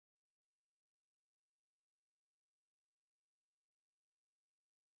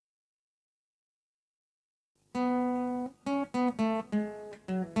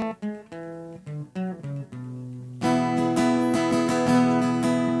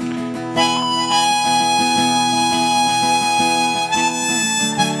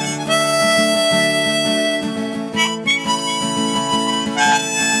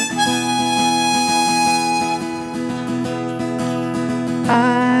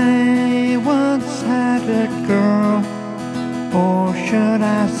hearted girl, or should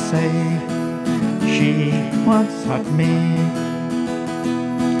I say, she once had me.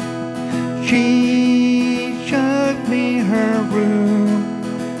 She showed me her room,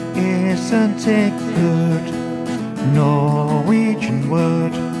 isn't it good? Norwegian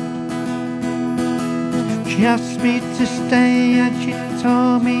wood. She asked me to stay and she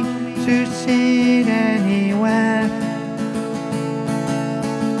told me to sit anywhere.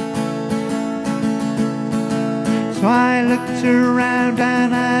 So I looked around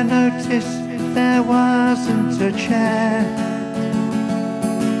and I noticed there wasn't a chair.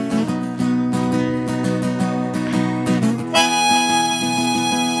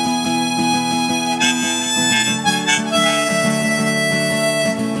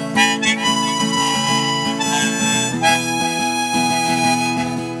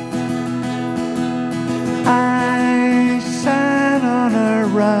 I sat on a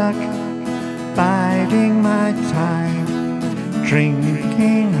rug, biding my time,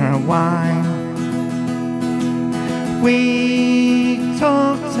 drinking her wine. We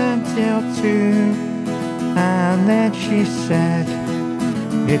talked until 2, and then she said,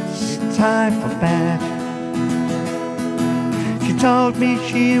 it's time for bed. She told me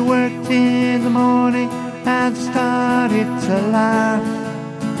she worked in the morning and started to laugh.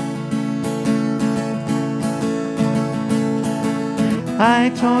 I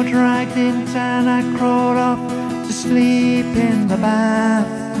told her I didn't and I crawled off to sleep in the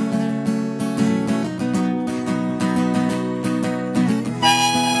bath.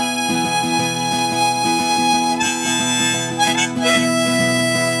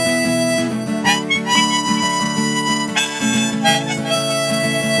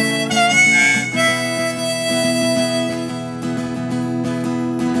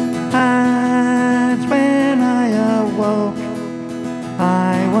 And when I awoke,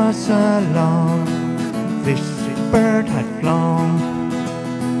 I was alone, this bird had flown.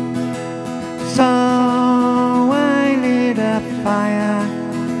 So I lit a fire,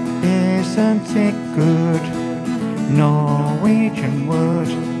 isn't it good? Norwegian wood.